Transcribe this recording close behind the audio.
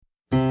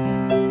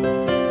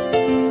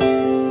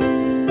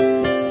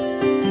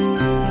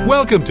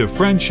Welcome to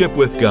Friendship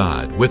with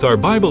God with our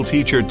Bible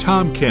teacher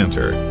Tom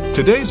Cantor.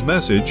 Today's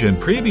message and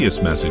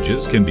previous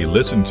messages can be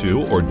listened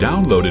to or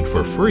downloaded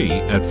for free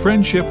at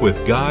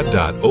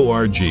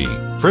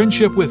friendshipwithgod.org.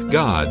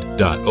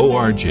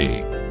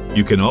 friendshipwithgod.org.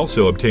 You can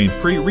also obtain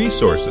free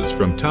resources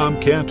from Tom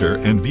Cantor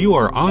and view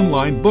our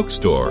online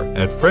bookstore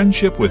at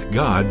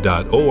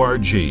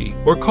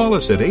friendshipwithgod.org or call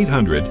us at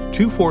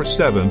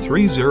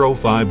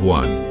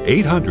 800-247-3051.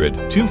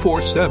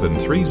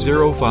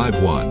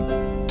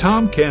 800-247-3051.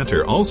 Tom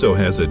Cantor also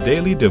has a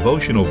daily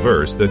devotional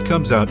verse that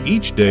comes out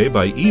each day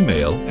by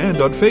email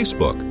and on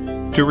Facebook.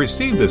 To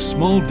receive this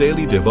small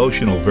daily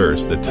devotional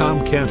verse that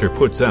Tom Cantor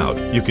puts out,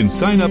 you can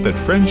sign up at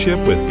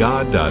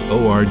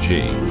friendshipwithgod.org,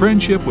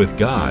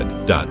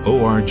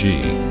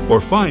 friendshipwithgod.org, or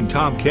find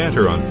Tom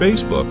Cantor on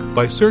Facebook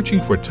by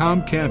searching for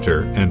Tom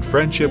Cantor and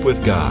Friendship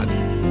with God.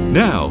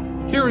 Now,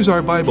 here is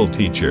our Bible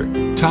teacher,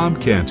 Tom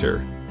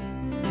Cantor.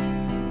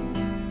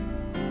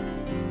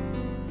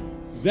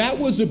 That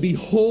was a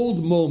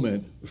behold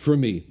moment for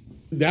me.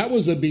 That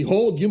was a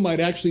behold, you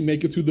might actually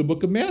make it through the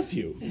book of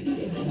Matthew.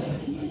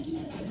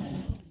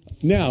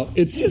 Now,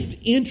 it's just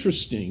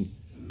interesting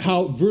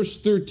how verse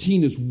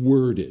 13 is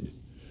worded.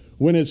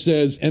 When it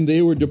says, and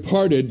they were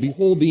departed,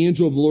 behold, the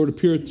angel of the Lord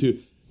appeared to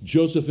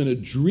Joseph in a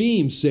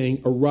dream,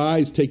 saying,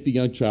 arise, take the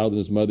young child and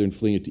his mother and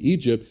flee into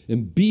Egypt,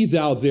 and be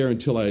thou there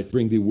until I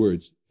bring thee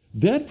words.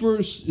 That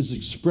verse is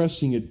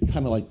expressing it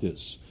kind of like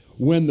this.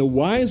 When the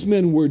wise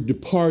men were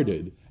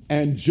departed,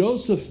 and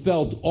Joseph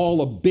felt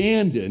all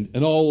abandoned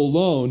and all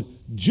alone,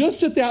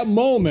 just at that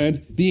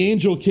moment, the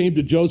angel came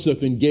to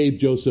Joseph and gave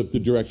Joseph the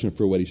direction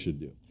for what he should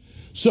do.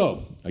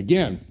 So,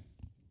 again,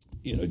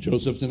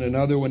 Joseph's in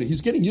another one.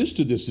 He's getting used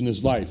to this in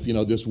his life,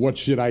 this what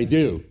should I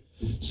do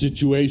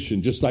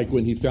situation, just like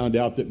when he found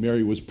out that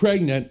Mary was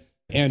pregnant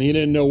and he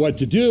didn't know what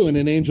to do, and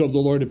an angel of the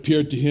Lord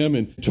appeared to him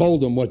and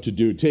told him what to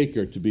do, take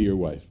her to be your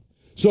wife.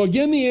 So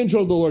again, the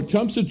angel of the Lord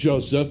comes to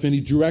Joseph and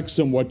he directs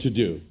him what to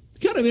do.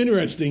 It's kind of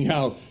interesting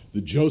how the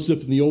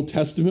Joseph in the Old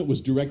Testament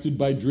was directed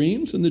by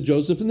dreams, and the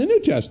Joseph in the New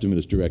Testament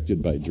is directed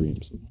by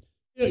dreams.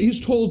 He's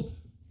told,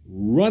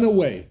 run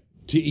away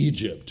to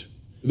Egypt.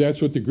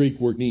 That's what the Greek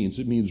word means.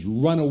 It means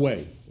run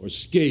away, or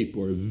escape,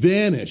 or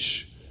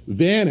vanish.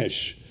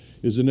 Vanish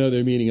is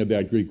another meaning of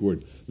that Greek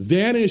word.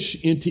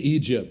 Vanish into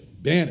Egypt.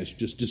 Vanish,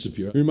 just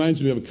disappear. It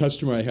reminds me of a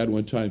customer I had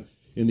one time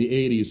in the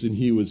 80s, and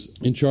he was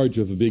in charge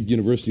of a big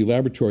university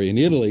laboratory in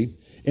Italy.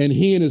 And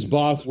he and his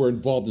boss were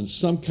involved in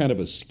some kind of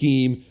a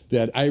scheme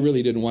that I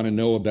really didn't want to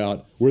know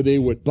about, where they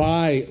would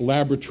buy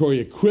laboratory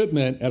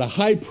equipment at a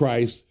high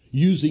price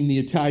using the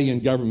Italian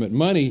government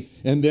money.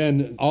 And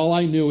then all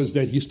I knew is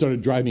that he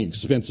started driving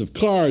expensive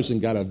cars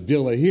and got a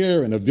villa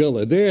here and a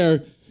villa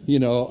there,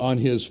 on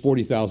his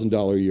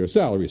 $40,000 a year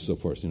salary, so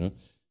forth,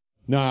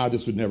 Nah,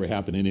 this would never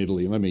happen in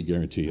Italy. Let me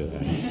guarantee you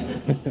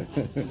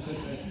that.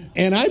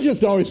 And I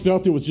just always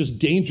felt it was just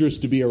dangerous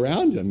to be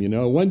around him,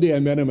 One day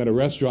I met him at a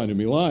restaurant in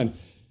Milan.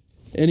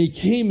 And he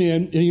came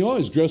in, and he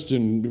always dressed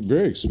in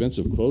very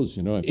expensive clothes,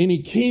 And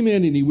he came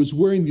in, and he was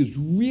wearing these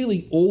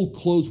really old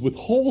clothes with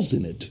holes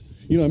in it.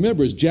 I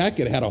remember his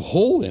jacket had a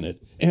hole in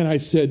it. And I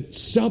said,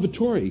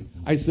 Salvatore,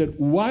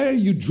 why are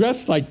you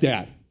dressed like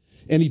that?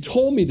 And he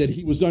told me that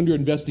he was under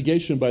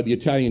investigation by the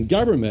Italian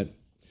government.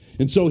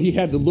 And so he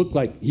had to look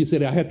like, he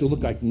said, I had to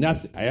look like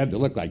nothing. I had to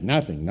look like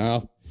nothing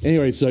now.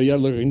 Anyway, so you had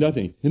to look like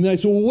nothing. And then I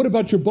said, well, what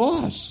about your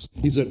boss?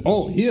 He said,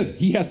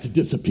 he has to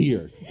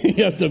disappear. He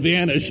has to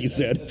vanish, he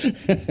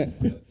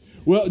said.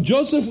 Well,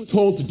 Joseph was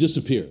told to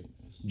disappear.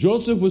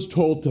 Joseph was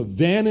told to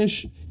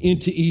vanish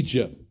into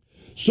Egypt.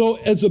 So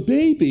as a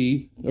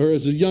baby, or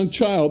as a young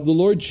child, the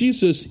Lord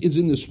Jesus is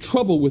in this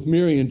trouble with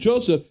Mary and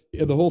Joseph,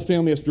 and the whole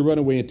family has to run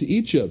away into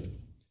Egypt.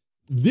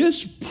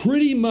 This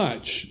pretty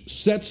much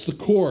sets the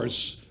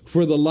course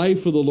for the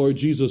life of the Lord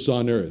Jesus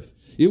on earth.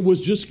 It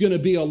was just going to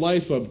be a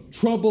life of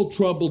trouble,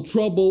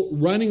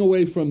 running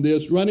away from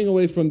this,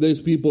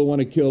 people want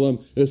to kill him,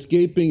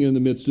 escaping in the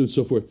midst and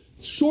so forth.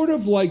 Sort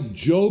of like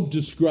Job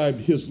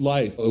described his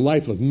life, a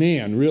life of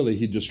man, really.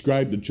 He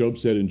described it, Job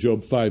said in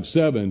Job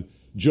 5:7.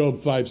 Job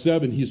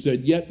 5:7, he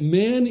said, yet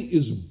man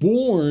is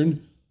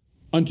born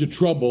unto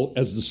trouble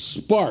as the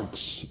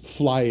sparks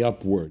fly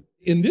upward.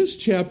 In this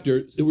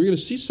chapter, we're going to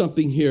see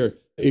something here.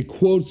 It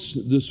quotes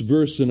this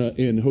verse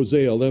in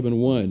Hosea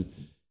 11:1.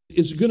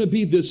 It's going to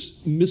be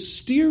this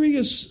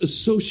mysterious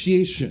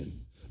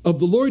association of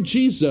the Lord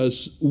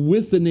Jesus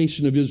with the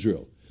nation of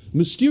Israel.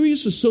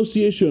 Mysterious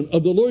association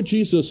of the Lord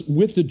Jesus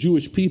with the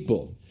Jewish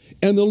people.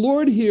 And the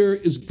Lord here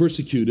is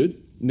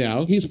persecuted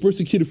now. He's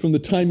persecuted from the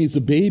time he's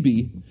a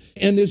baby.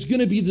 And there's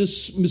going to be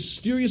this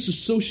mysterious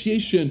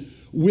association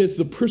with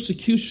the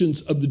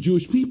persecutions of the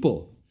Jewish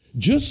people.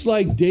 Just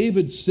like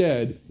David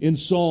said in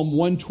Psalm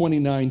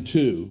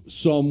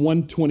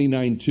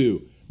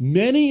 129:2,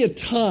 many a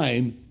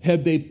time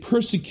have they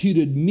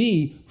persecuted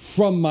me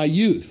from my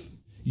youth,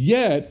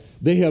 yet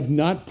they have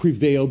not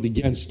prevailed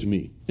against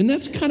me. And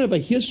that's kind of a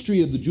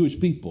history of the Jewish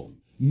people.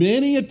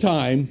 Many a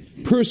time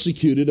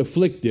persecuted,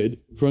 afflicted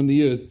from the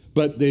youth,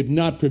 but they've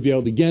not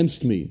prevailed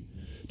against me.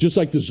 Just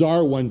like the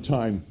Tsar one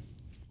time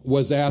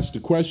was asked a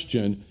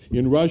question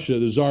in Russia.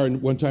 The Tsar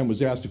one time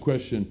was asked a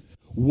question,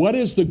 what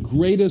is the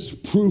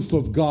greatest proof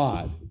of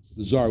God?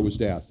 The Tsar was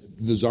asked.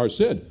 The Tsar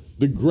said,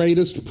 the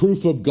greatest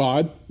proof of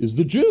God is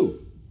the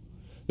Jew.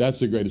 That's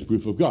the greatest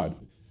proof of God.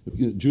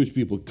 Jewish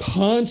people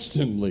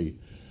constantly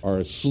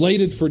are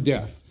slated for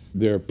death.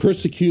 They're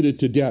persecuted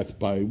to death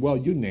by, well,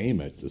 you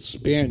name it, the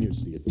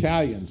Spaniards, the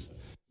Italians,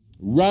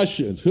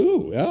 Russians,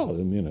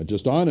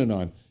 just on and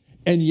on.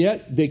 And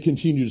yet they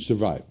continue to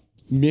survive.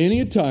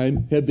 Many a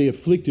time have they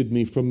afflicted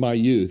me from my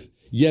youth,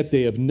 yet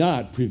they have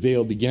not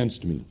prevailed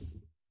against me.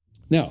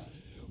 Now,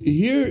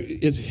 here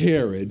is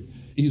Herod.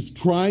 He's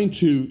trying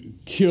to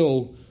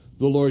kill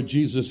the Lord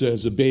Jesus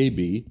as a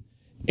baby.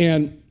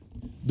 And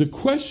the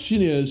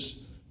question is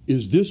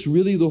this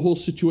really the whole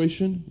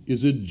situation?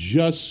 Is it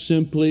just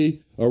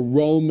simply a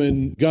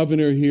Roman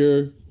governor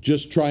here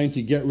just trying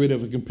to get rid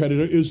of a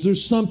competitor? Is there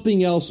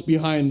something else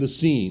behind the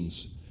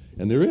scenes?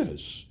 And there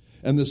is.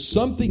 And the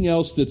something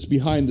else that's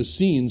behind the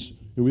scenes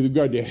with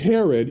regard to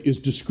Herod is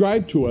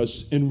described to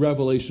us in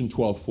Revelation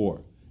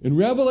 12:4. In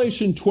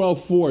Revelation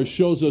 12:4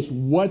 shows us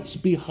what's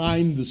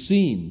behind the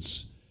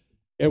scenes.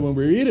 And when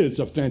we read it, it's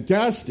a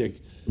fantastic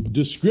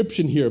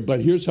description here,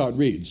 but here's how it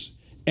reads.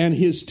 And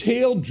his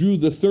tail drew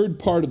the third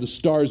part of the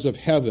stars of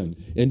heaven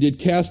and did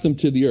cast them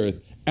to the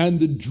earth. And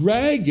the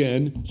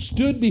dragon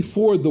stood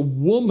before the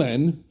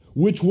woman,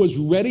 which was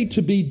ready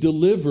to be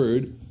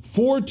delivered,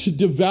 for to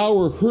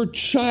devour her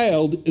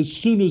child as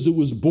soon as it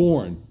was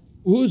born.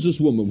 Who is this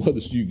woman? Well,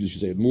 you could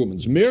say the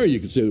woman's Mary. You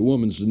could say the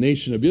woman's the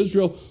nation of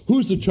Israel.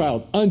 Who's the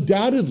child?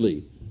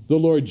 Undoubtedly, the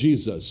Lord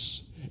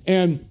Jesus.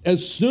 And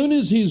as soon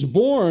as he's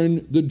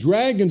born, the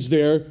dragon's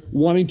there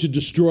wanting to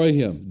destroy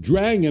him.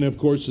 Dragon, of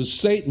course, is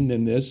Satan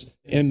in this.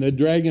 And the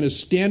dragon is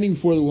standing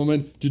before the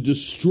woman to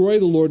destroy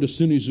the Lord as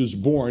soon as he was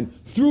born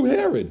through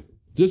Herod.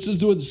 This is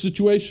the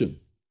situation.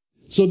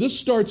 So this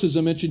starts, as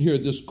I mentioned here,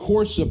 this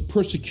course of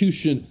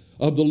persecution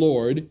of the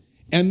Lord.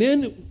 And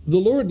then the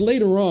Lord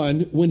later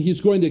on, when he's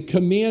going to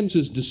command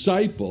his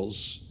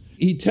disciples,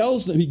 he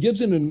tells them, he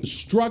gives an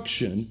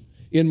instruction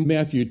in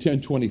Matthew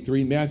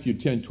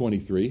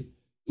 10:23,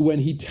 when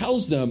he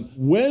tells them,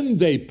 when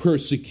they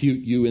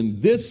persecute you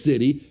in this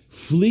city,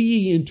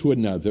 flee into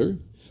another.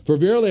 For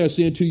verily I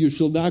say unto you, you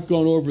shall not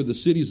go over the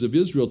cities of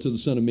Israel till the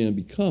Son of Man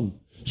be come.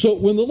 So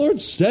when the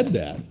Lord said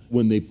that,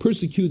 when they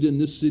persecute in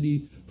this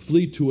city,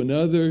 flee to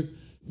another,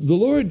 the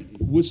Lord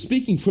was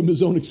speaking from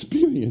his own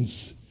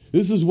experience.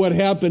 This is what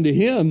happened to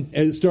him.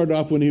 And it started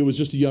off when he was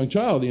just a young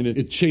child, and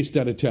it chased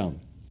out of town.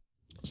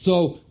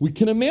 So we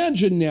can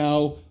imagine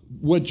now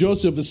what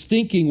Joseph is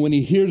thinking when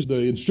he hears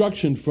the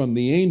instruction from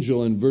the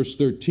angel in verse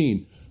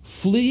 13.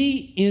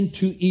 Flee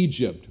into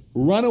Egypt.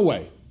 Run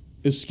away.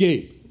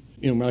 Escape.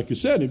 And like you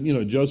said,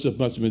 Joseph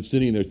must have been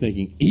sitting there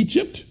thinking,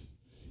 Egypt?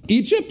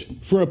 Egypt?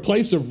 For a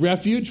place of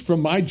refuge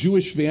from my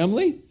Jewish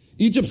family?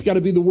 Egypt's got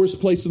to be the worst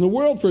place in the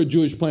world for a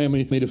Jewish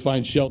family to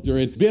find shelter.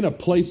 It's been a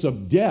place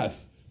of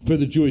death for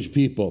the Jewish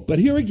people. But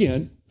here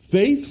again,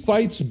 faith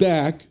fights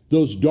back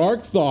those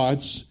dark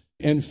thoughts,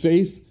 and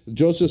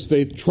Joseph's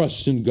faith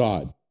trusts in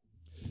God.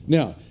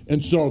 Now,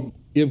 and so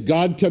if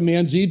God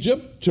commands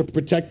Egypt to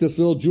protect this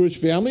little Jewish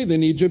family,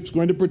 then Egypt's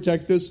going to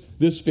protect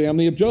this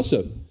family of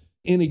Joseph.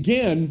 And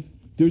again,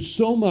 there's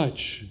so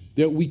much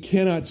that we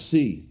cannot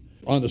see.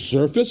 On the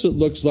surface, it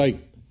looks like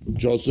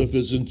Joseph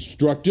is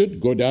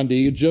instructed, go down to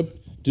Egypt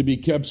to be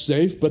kept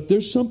safe, but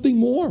there's something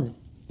more.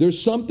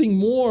 There's something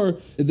more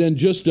than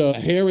just a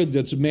Herod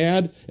that's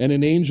mad and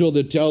an angel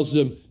that tells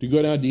him to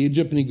go down to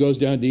Egypt, and he goes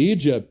down to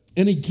Egypt.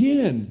 And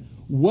again,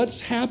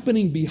 what's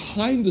happening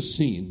behind the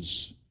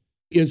scenes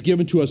is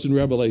given to us in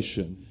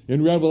Revelation.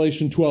 In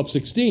Revelation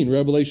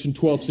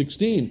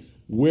 12:16,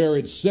 where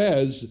it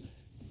says,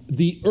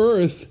 the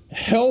earth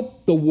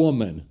helped the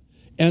woman,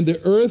 and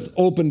the earth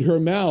opened her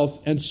mouth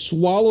and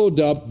swallowed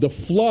up the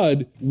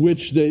flood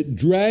which the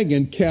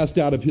dragon cast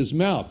out of his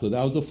mouth. So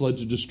that was the flood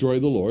to destroy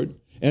the Lord.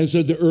 And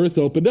so the earth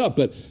opened up.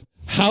 But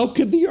how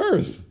could the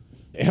earth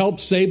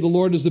help save the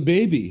Lord as a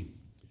baby?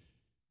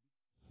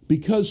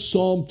 Because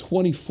Psalm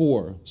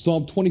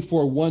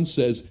 24:1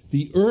 says,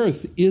 the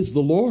earth is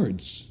the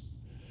Lord's.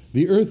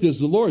 The earth is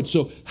the Lord's.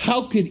 So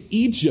how could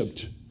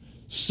Egypt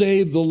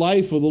save the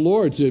life of the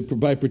Lord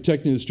by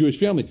protecting his Jewish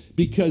family?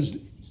 Because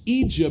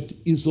Egypt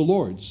is the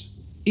Lord's.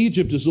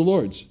 Egypt is the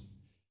Lord's.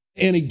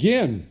 And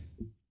again,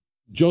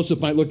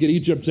 Joseph might look at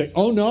Egypt and say,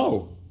 oh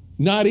no,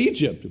 not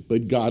Egypt.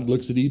 But God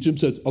looks at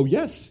Egypt and says, oh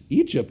yes,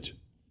 Egypt.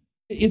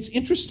 It's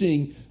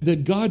interesting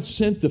that God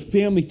sent the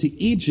family to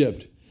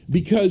Egypt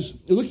because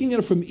looking at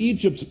it from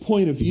Egypt's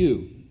point of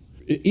view,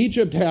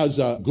 Egypt has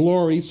a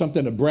glory,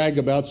 something to brag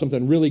about,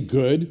 something really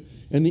good.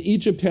 And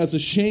Egypt has a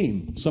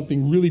shame,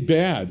 something really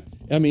bad.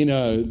 I mean,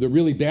 the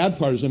really bad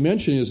part, as I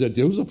mentioned, is that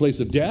there was a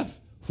place of death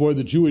for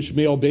the Jewish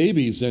male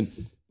babies.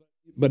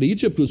 But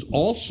Egypt was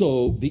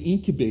also the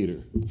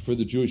incubator for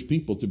the Jewish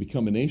people to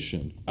become a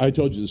nation. I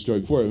told you the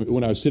story before.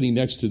 When I was sitting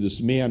next to this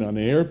man on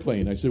an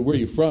airplane, I said, where are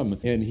you from?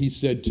 And he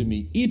said to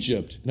me,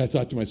 Egypt. And I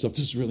thought to myself,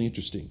 this is really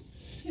interesting.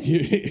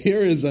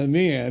 Here is a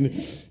man,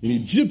 an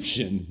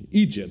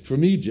Egypt,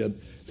 from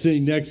Egypt,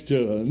 sitting next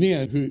to a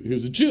man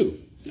who's a Jew.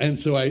 And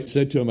so I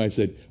said to him, I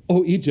said,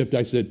 "Oh, Egypt,"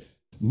 I said,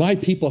 "my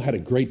people had a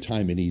great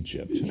time in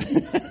Egypt."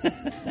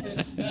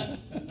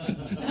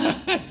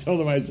 I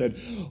told him, I said,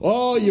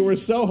 "Oh, you were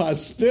so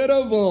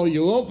hospitable.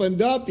 You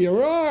opened up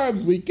your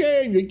arms. We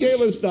came. You gave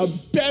us the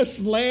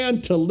best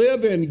land to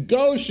live in,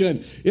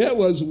 Goshen. It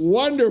was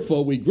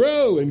wonderful. We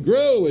grew and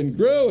grew and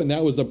grew, and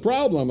that was a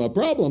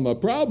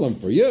problem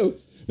for you,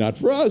 not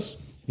for us."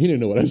 He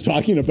didn't know what I was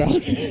talking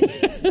about.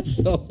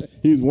 So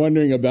he's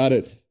wondering about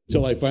it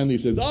until I finally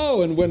says,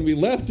 "Oh, and when we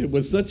left, it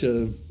was such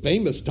a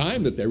famous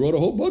time that they wrote a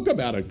whole book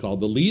about it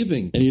called The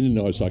Leaving." And he didn't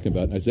know what I was talking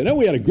about. And I said, "Oh,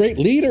 we had a great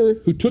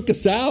leader who took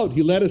us out.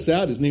 He led us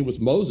out. His name was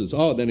Moses."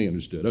 Oh, then he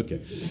understood. Okay.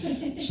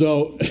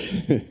 So,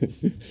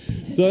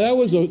 so that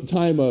was a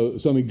time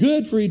of something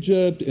good for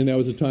Egypt, and that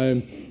was a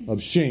time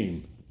of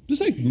shame.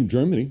 Just like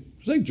Germany.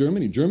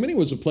 Germany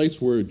was a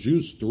place where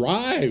Jews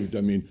thrived.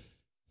 I mean,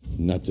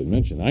 not to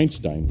mention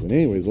Einstein, but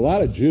anyways, a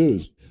lot of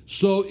Jews.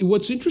 So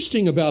what's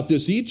interesting about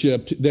this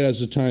Egypt that has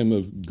a time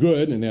of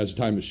good and has a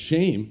time of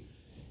shame,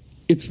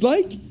 it's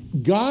like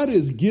God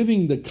is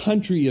giving the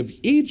country of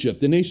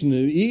Egypt, the nation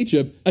of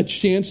Egypt, a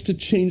chance to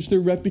change their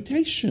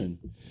reputation.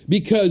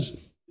 Because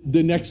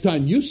the next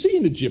time you see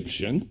an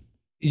Egyptian,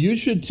 you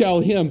should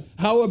tell him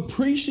how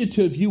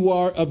appreciative you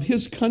are of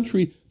his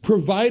country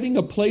providing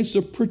a place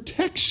of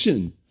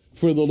protection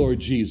for the Lord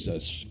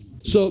Jesus.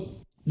 So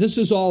this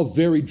is all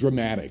very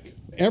dramatic.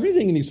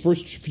 Everything in these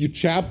first few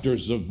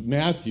chapters of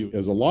Matthew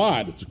is a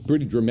lot. It's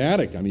pretty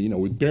dramatic. I mean,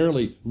 we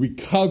barely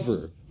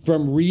recover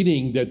from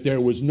reading that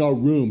there was no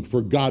room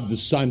for God the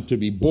Son to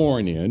be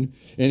born in,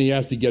 and he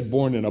has to get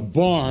born in a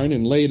barn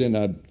and laid in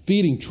a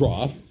feeding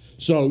trough.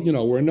 So,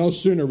 we're no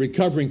sooner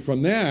recovering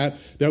from that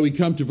we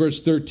come to verse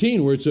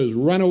 13 where it says,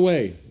 "Run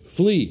away,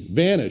 flee,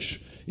 vanish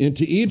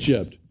into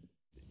Egypt."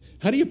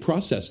 How do you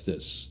process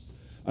this?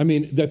 I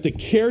mean, that the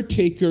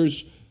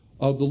caretakers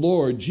of the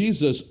Lord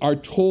Jesus are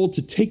told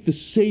to take the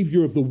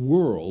Savior of the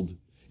world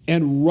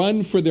and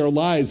run for their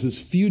lives as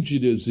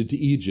fugitives into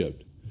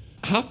Egypt.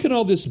 How can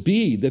all this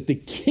be that the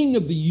King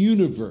of the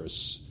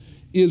universe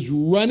is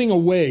running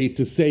away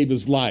to save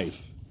his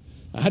life?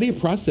 How do you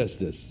process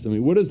this? I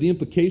mean, what is the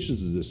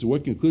implications of this?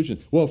 What conclusion?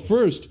 Well,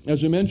 first,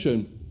 as I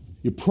mentioned,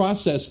 you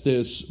process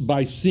this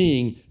by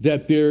seeing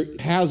that there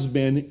has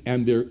been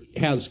and there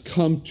has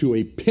come to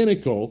a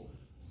pinnacle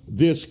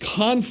this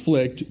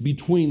conflict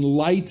between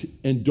light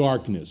and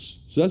darkness.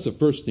 So that's the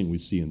first thing we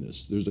see in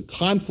this. There's a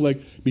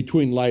conflict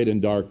between light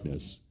and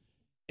darkness.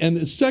 And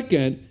the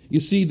second, you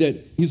see that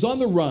he's on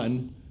the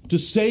run to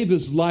save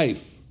his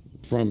life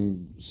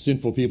from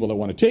sinful people that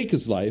want to take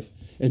his life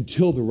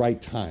until the right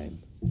time.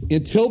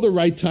 Until the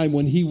right time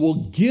when he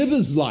will give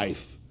his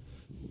life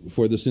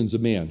for the sins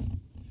of man.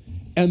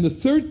 And the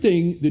third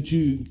thing that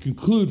you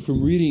conclude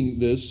from reading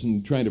this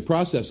and trying to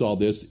process all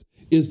this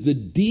is the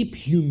deep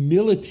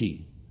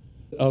humility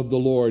of the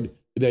Lord,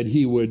 that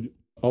he would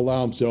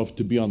allow himself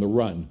to be on the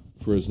run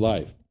for his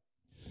life.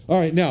 All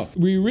right, now,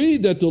 we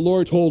read that the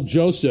Lord told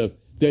Joseph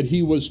that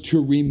he was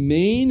to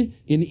remain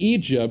in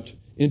Egypt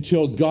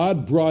until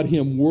God brought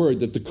him word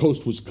that the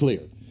coast was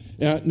clear.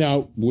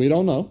 Now, we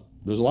don't know.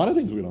 There's a lot of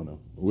things we don't know.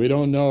 We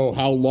don't know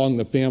how long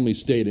the family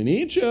stayed in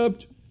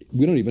Egypt.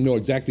 We don't even know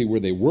exactly where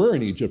they were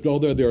in Egypt,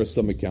 although there are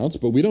some accounts,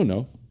 but we don't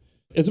know.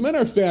 As a matter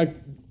of fact,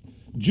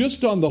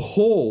 just on the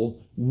whole,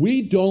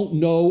 we don't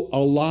know a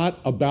lot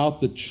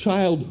about the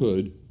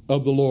childhood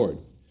of the Lord.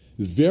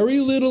 Very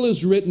little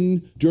is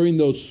written during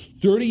those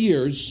 30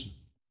 years.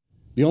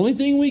 The only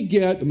thing we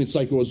get, it's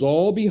like it was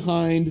all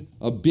behind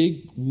a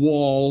big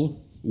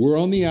wall. We're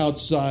on the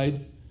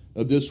outside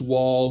of this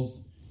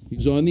wall.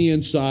 He's on the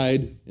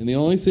inside. And the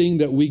only thing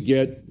that we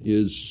get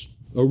is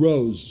a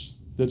rose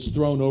that's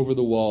thrown over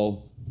the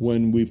wall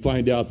when we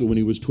find out that when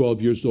he was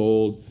 12 years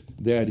old,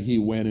 that he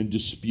went and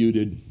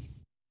disputed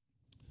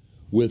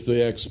with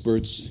the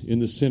experts in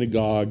the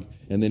synagogue,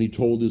 and then he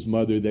told his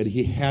mother that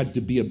he had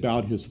to be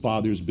about his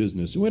father's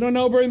business. And we don't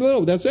know very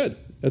little. That's it.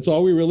 That's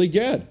all we really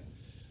get.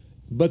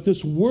 But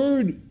this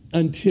word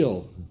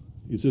until,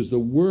 he says the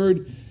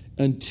word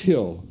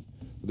until,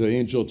 the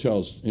angel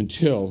tells,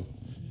 until,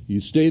 you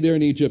stay there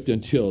in Egypt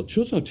until. It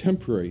shows how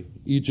temporary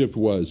Egypt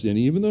was. And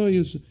even though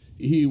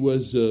he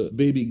was a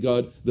baby,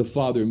 God the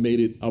Father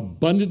made it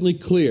abundantly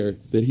clear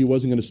that he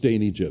wasn't going to stay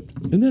in Egypt.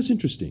 And that's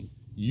interesting.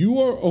 You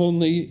are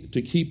only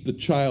to keep the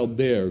child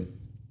there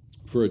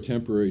for a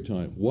temporary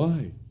time.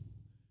 Why?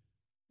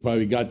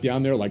 Probably got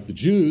down there like the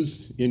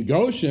Jews in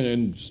Goshen,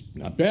 and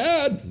not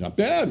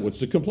bad. What's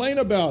to complain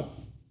about?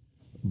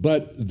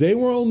 But they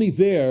were only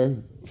there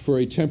for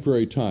a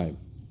temporary time.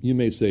 You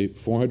may say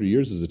 400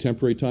 years is a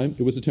temporary time.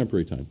 It was a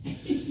temporary time.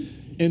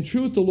 And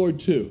true with the Lord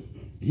too.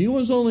 He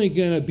was only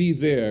going to be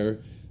there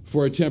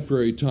for a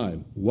temporary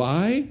time.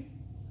 Why?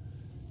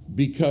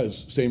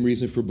 Because, same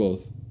reason for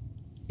both.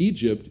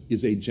 Egypt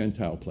is a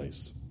Gentile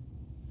place.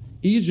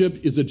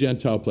 Egypt is a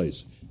Gentile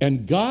place.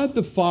 And God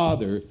the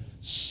Father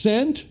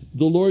sent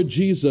the Lord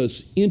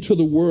Jesus into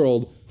the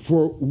world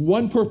for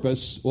one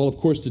purpose, well, of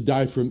course, to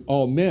die for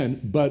all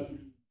men, but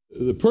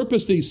the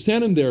purpose that he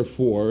sent him there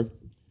for,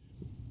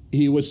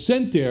 he was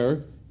sent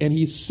there, and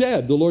he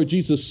said, the Lord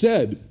Jesus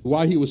said,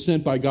 why he was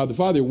sent by God the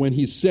Father, when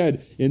he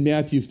said in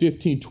Matthew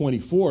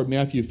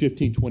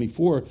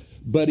 15:24,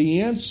 but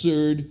he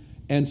answered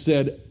and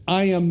said,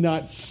 I am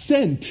not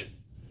sent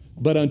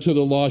but unto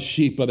the lost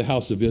sheep of the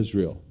house of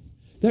Israel.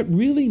 That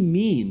really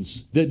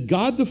means that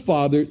God the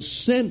Father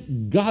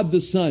sent God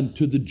the Son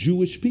to the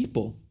Jewish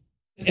people.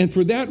 And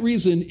for that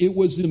reason, it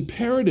was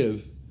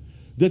imperative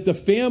that the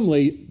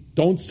family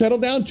don't settle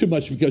down too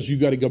much because you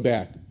got to go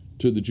back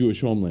to the Jewish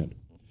homeland.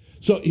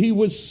 So he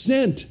was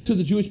sent to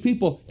the Jewish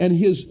people, and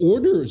his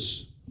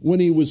orders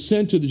when he was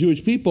sent to the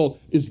Jewish people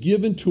is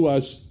given to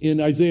us in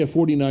Isaiah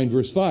 49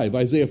 verse 5.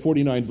 Isaiah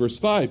 49 verse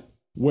 5,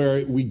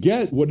 where we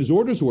get what his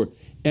orders were.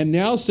 And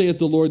now saith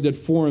the Lord that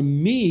formed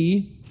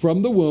me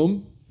from the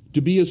womb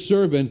to be a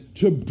servant,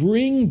 to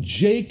bring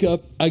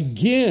Jacob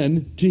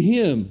again to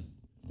him.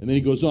 And then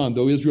he goes on,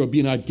 though Israel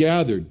be not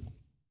gathered.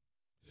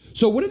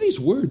 So what are these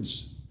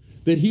words?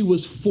 That he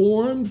was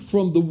formed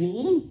from the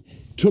womb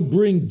to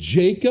bring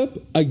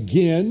Jacob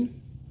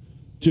again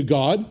to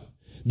God?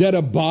 That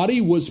a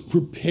body was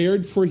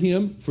prepared for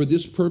him for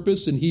this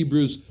purpose in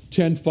Hebrews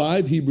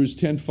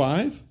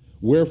 10:5.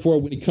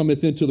 Wherefore, when he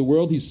cometh into the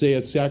world, he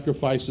saith,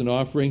 sacrifice and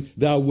offering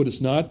thou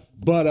wouldest not,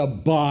 but a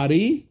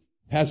body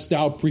hast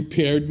thou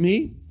prepared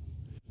me.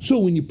 So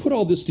when you put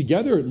all this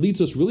together, it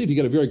leads us really to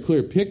get a very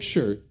clear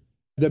picture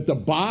that the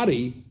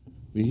body,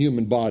 the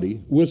human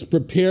body, was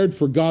prepared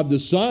for God the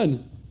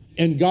Son.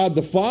 And God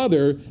the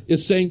Father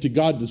is saying to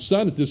God the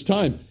Son at this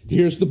time,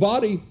 here's the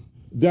body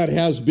that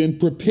has been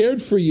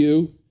prepared for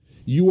you.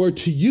 You are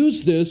to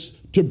use this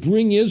to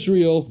bring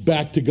Israel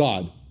back to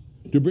God,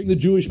 to bring the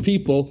Jewish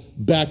people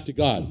back to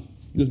God.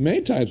 There's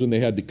many times when they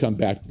had to come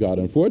back to God.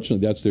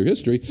 Unfortunately, that's their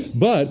history.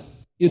 But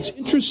it's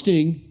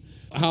interesting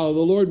how the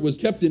Lord was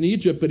kept in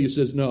Egypt, but he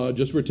says, no,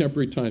 just for a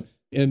temporary time.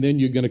 And then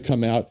you're going to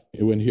come out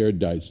when Herod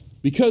dies.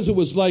 Because it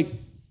was like,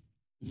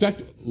 in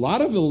fact, a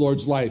lot of the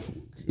Lord's life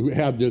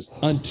had this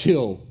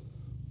until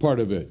part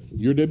of it.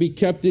 You're to be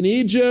kept in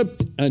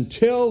Egypt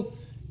until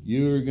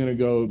you're going to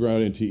go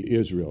right into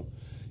Israel.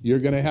 You're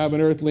going to have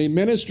an earthly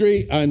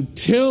ministry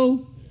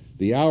until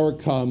the hour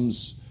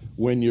comes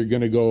when you're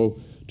going to go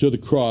to the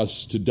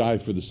cross to die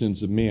for the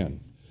sins of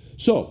man.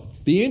 So,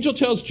 the angel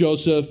tells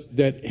Joseph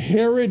that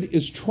Herod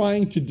is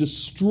trying to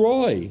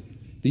destroy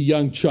the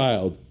young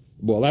child.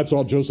 Well, that's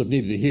all Joseph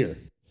needed to hear.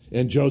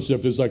 And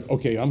Joseph is like,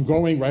 okay, I'm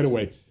going right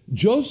away.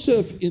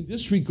 Joseph, in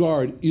this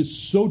regard, is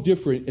so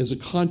different as a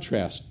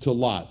contrast to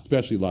Lot,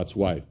 especially Lot's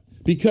wife.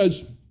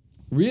 Because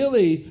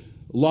really,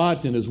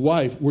 Lot and his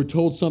wife were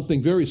told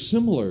something very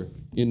similar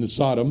in the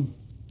Sodom,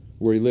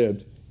 where he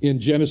lived, in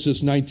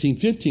Genesis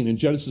 19:15. In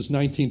Genesis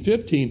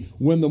 19:15,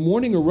 when the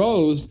morning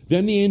arose,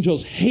 then the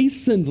angels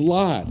hastened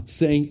Lot,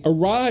 saying,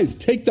 arise,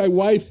 take thy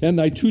wife and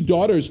thy 2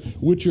 daughters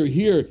which are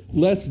here,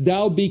 lest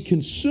thou be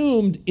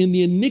consumed in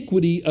the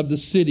iniquity of the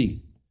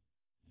city.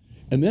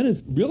 And then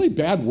it's really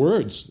bad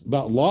words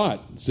about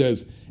Lot. It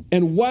says,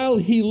 and while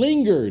he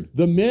lingered,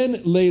 the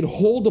men laid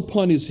hold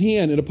upon his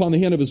hand and upon the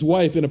hand of his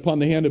wife and upon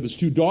the hand of his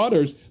 2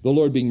 daughters, the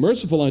Lord being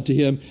merciful unto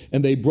him,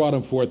 and they brought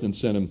him forth and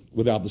sent him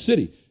without the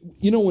city.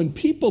 You know, when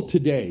people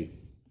today,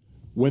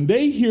 when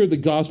they hear the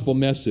gospel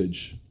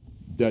message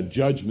that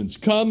judgment's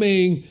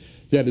coming,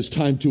 that it's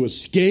time to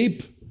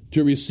escape,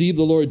 to receive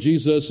the Lord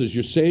Jesus as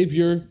your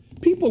Savior,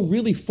 people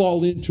really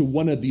fall into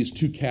one of these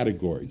 2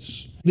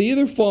 categories. They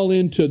either fall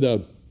into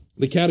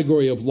the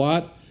category of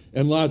Lot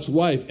and Lot's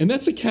wife, and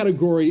that's a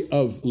category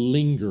of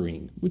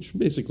lingering, which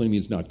basically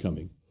means not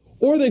coming.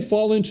 Or they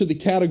fall into the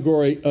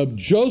category of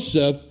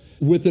Joseph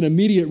with an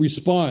immediate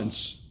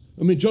response.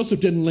 I mean, Joseph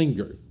didn't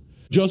linger.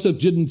 Joseph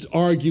didn't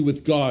argue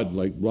with God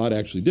like Lot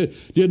actually did.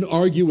 Didn't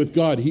argue with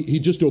God. He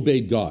just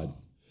obeyed God.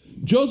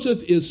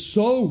 Joseph is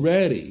so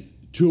ready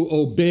to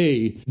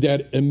obey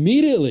that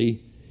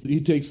immediately he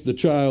takes the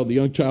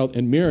young child,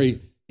 and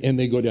Mary, and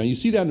they go down. You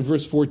see that in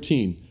verse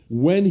 14.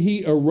 When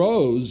he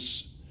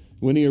arose,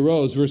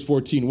 verse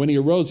 14, when he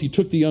arose, he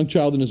took the young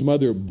child and his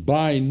mother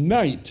by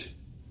night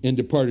and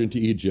departed into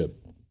Egypt.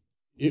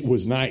 It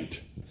was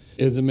night.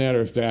 As a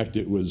matter of fact,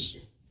 it was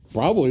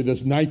probably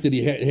this night that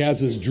he has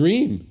his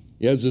dream.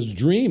 He has his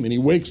dream, and he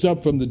wakes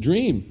up from the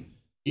dream,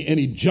 and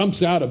he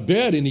jumps out of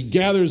bed, and he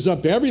gathers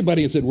up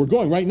everybody and said, we're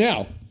going right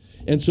now.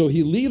 And so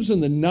he leaves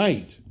in the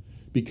night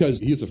because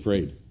he's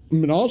afraid.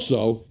 And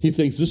also, he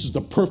thinks this is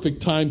the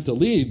perfect time to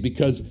leave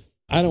because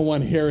I don't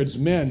want Herod's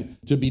men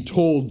to be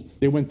told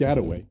they went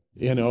that way,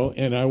 and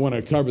I want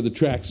to cover the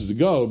tracks as they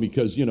go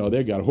because,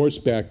 they got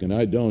horseback and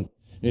I don't.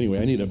 Anyway,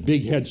 I need a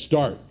big head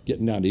start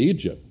getting down to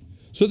Egypt.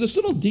 So this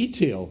little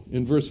detail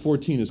in verse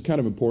 14 is kind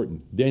of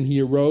important. Then he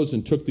arose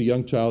and took the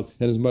young child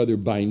and his mother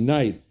by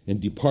night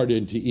and departed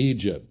into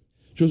Egypt.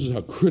 Shows us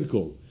how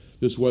critical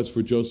this was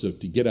for Joseph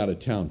to get out of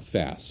town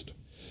fast.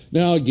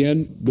 Now,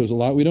 again, there's a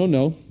lot we don't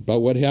know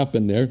about what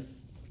happened there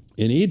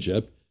in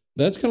Egypt.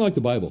 That's kind of like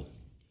the Bible.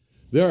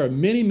 There are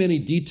many, many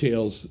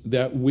details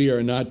that we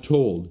are not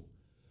told.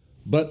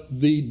 But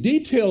the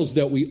details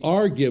that we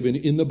are given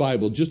in the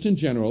Bible, just in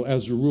general,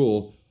 as a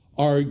rule,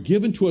 are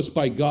given to us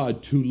by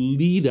God to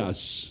lead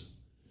us,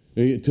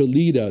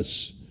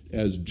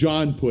 as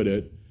John put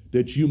it,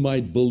 that you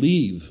might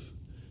believe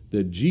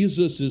that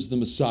Jesus is the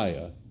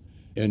Messiah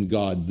and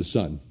God the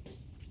Son.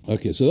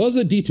 Okay, so those are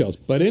the details.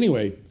 But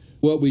anyway,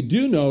 what we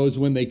do know is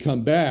when they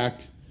come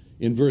back,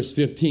 in verse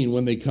 15,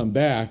 when they come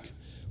back,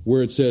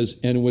 where it says,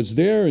 and it was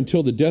there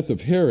until the death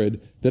of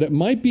Herod, that it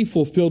might be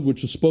fulfilled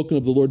which was spoken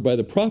of the Lord by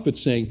the prophet,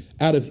 saying,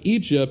 out of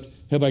Egypt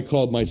have I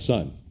called my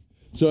son.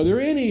 So they're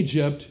in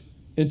Egypt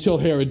until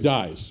Herod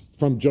dies.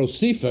 From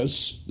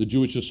Josephus, the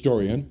Jewish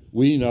historian,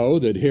 we know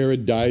that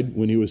Herod died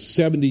when he was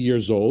 70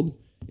 years old,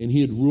 and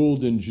he had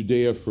ruled in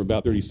Judea for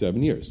about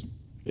 37 years.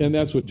 And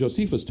that's what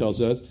Josephus tells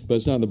us, but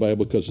it's not in the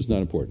Bible because it's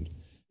not important.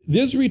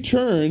 This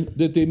return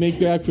that they make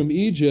back from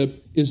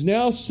Egypt is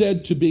now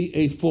said to be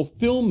a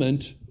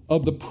fulfillment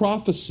of the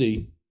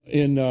prophecy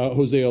in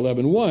Hosea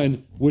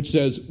 11:1, which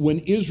says, when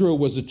Israel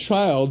was a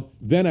child,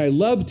 then I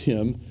loved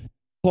him,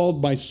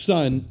 called my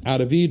son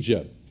out of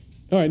Egypt.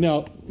 All right,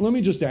 now, let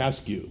me just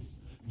ask you.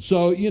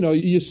 So,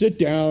 you sit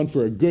down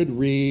for a good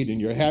read,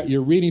 and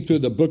you're reading through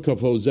the book of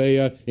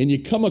Hosea, and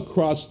you come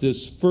across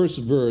this first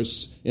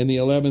verse in the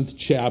 11th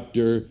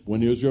chapter,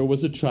 when Israel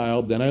was a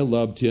child, then I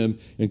loved him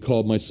and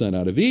called my son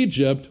out of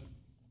Egypt.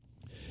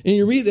 And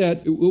you read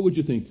that, what would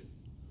you think?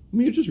 I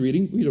mean, you're just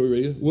reading,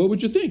 what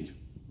would you think?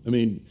 I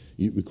mean,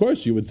 of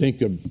course, you would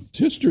think of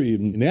history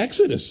in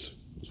Exodus.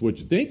 That's what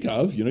you think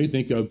of. You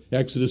think of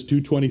Exodus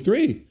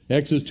 2:23.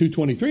 Exodus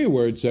 2:23,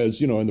 where it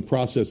says, in the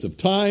process of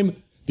time,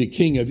 the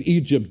king of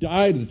Egypt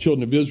died, the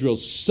children of Israel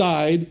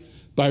sighed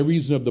by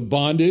reason of the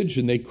bondage,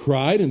 and they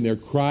cried, and their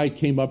cry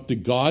came up to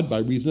God by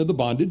reason of the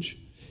bondage.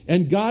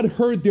 And God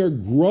heard their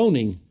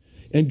groaning,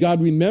 and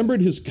God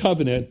remembered his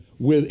covenant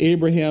with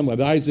Abraham, with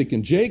Isaac,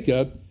 and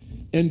Jacob,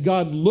 and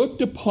God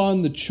looked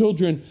upon the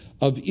children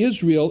of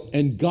Israel,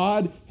 and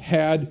God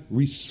had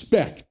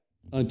respect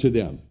unto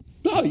them.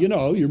 Well,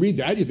 you read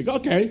that, you think,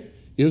 okay,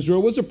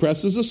 Israel was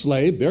oppressed as a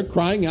slave. They're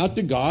crying out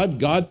to God.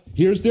 God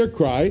hears their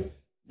cry.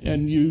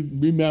 And you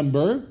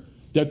remember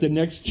that the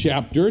next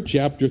chapter,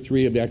 chapter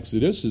 3 of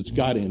Exodus, it's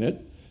got in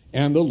it,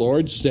 and the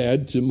Lord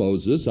said to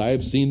Moses, I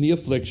have seen the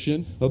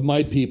affliction of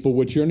my people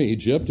which are in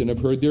Egypt, and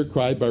have heard their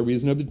cry by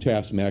reason of the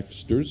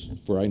taskmasters,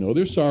 for I know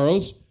their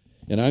sorrows,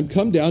 and I'm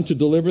come down to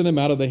deliver them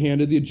out of the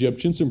hand of the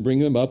Egyptians and bring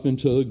them up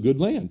into a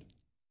good land.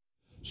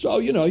 So,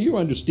 you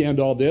understand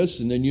all this,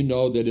 and then you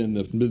know that in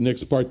the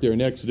next part there in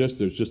Exodus,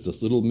 there's just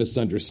this little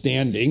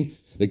misunderstanding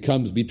that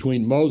comes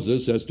between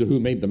Moses as to who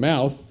made the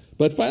mouth.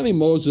 But finally,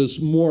 Moses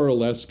more or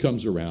less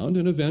comes around,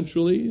 and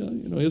eventually,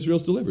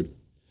 Israel's delivered.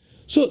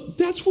 So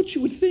that's what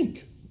you would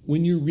think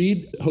when you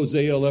read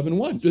Hosea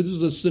 11:1. This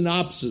is a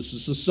synopsis,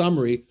 it's a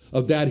summary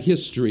of that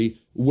history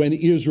when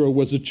Israel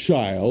was a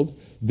child.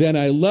 Then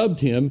I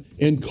loved him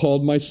and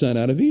called my son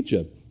out of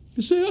Egypt.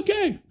 You say,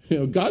 okay,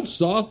 God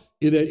saw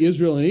that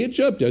Israel in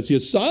Egypt as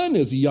his son,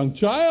 as a young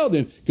child,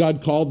 and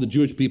God called the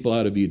Jewish people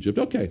out of Egypt.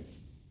 Okay.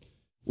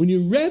 When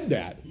you read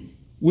that,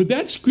 would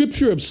that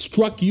scripture have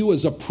struck you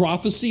as a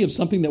prophecy of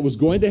something that was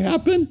going to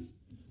happen?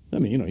 I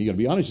mean, you got to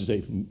be honest and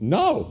say,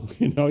 no.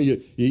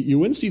 You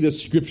wouldn't see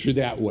this scripture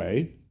that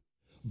way.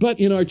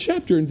 But in our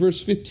chapter, in verse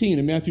 15,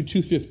 in Matthew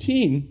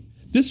 2:15,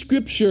 this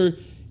scripture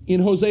in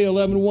Hosea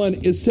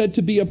 11:1 is said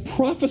to be a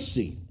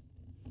prophecy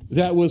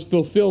that was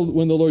fulfilled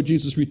when the Lord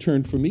Jesus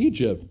returned from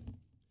Egypt.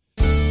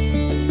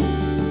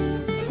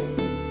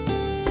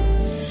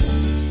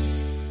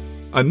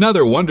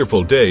 Another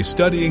wonderful day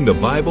studying the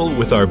Bible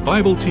with our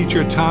Bible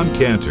teacher Tom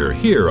Cantor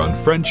here on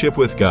Friendship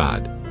with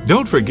God.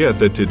 Don't forget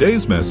that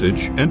today's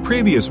message and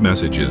previous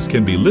messages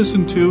can be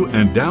listened to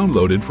and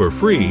downloaded for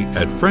free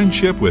at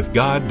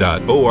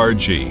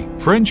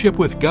friendshipwithgod.org.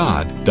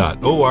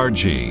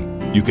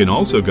 friendshipwithgod.org. You can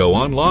also go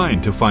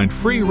online to find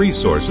free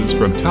resources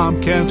from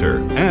Tom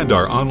Cantor and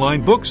our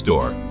online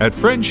bookstore at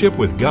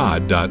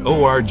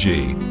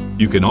friendshipwithgod.org.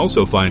 You can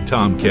also find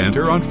Tom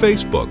Cantor on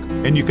Facebook,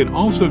 and you can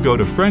also go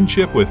to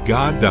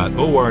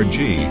friendshipwithgod.org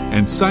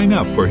and sign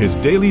up for his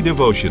daily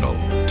devotional.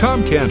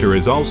 Tom Cantor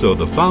is also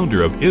the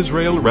founder of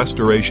Israel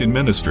Restoration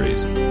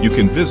Ministries. You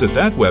can visit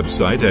that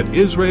website at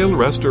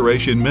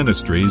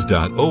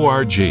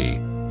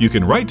israelrestorationministries.org. You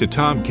can write to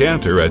Tom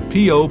Cantor at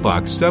P.O.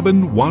 Box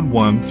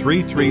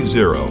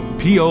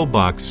 711330, P.O.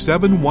 Box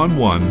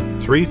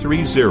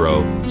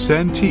 711330,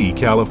 Santee,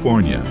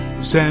 California.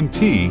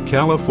 Santee,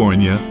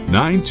 California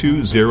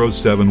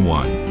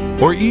 92071.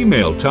 Or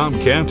email Tom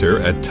Cantor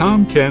at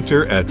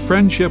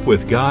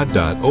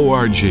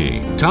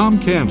tomcantor@friendshipwithgod.org. Tom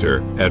Cantor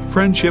at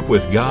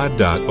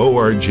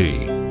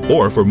friendshipwithgod.org.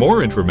 Or for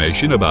more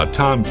information about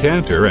Tom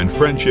Cantor and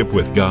Friendship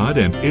with God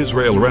and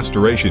Israel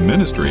Restoration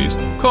Ministries,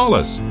 call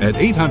us at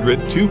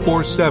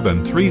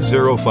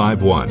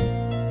 800-247-3051.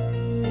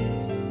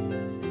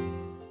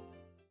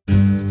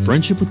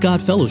 Friendship with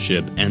God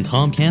Fellowship and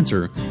Tom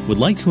Cantor would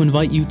like to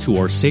invite you to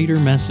our Seder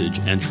message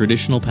and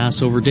traditional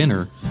Passover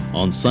dinner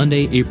on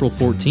Sunday, April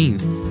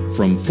 14th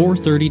from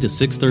 4:30 to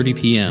 6:30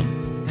 p.m.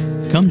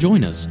 Come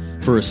join us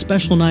for a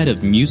special night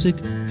of music,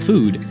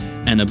 food,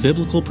 and a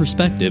biblical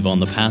perspective on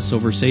the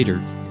Passover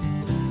Seder.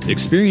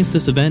 Experience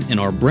this event in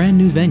our brand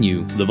new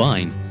venue, The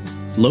Vine,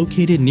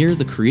 located near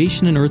the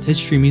Creation and Earth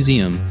History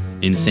Museum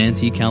in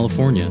Santee,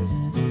 California.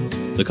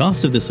 The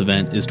cost of this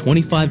event is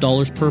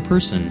 $25 per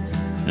person,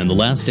 and the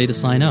last day to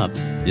sign up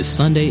is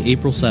Sunday,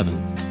 April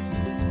 7th.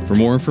 For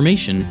more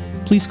information,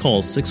 please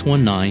call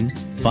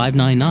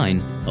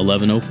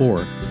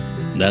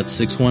 619-599-1104. That's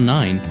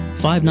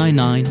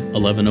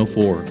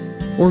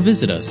 619-599-1104. Or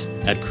visit us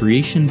at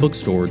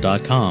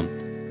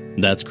creationbookstore.com.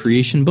 That's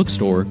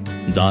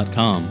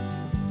creationbookstore.com.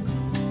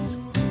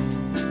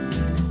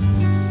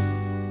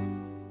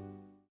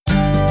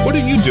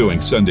 What are you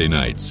doing Sunday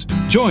nights?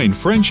 Join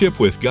Friendship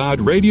with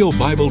God radio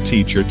Bible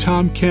teacher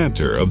Tom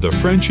Cantor of the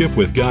Friendship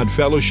with God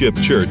Fellowship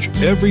Church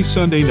every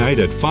Sunday night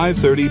at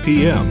 5:30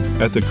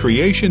 p.m. at the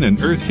Creation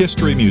and Earth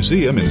History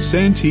Museum in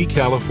Santee,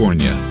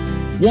 California.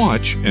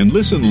 Watch and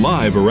listen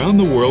live around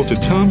the world to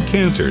Tom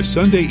Cantor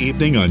Sunday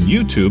evening on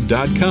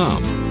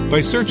YouTube.com by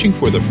searching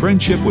for the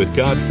Friendship with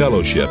God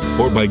Fellowship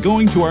or by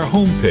going to our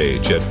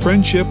homepage at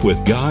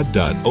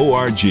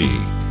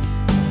friendshipwithgod.org.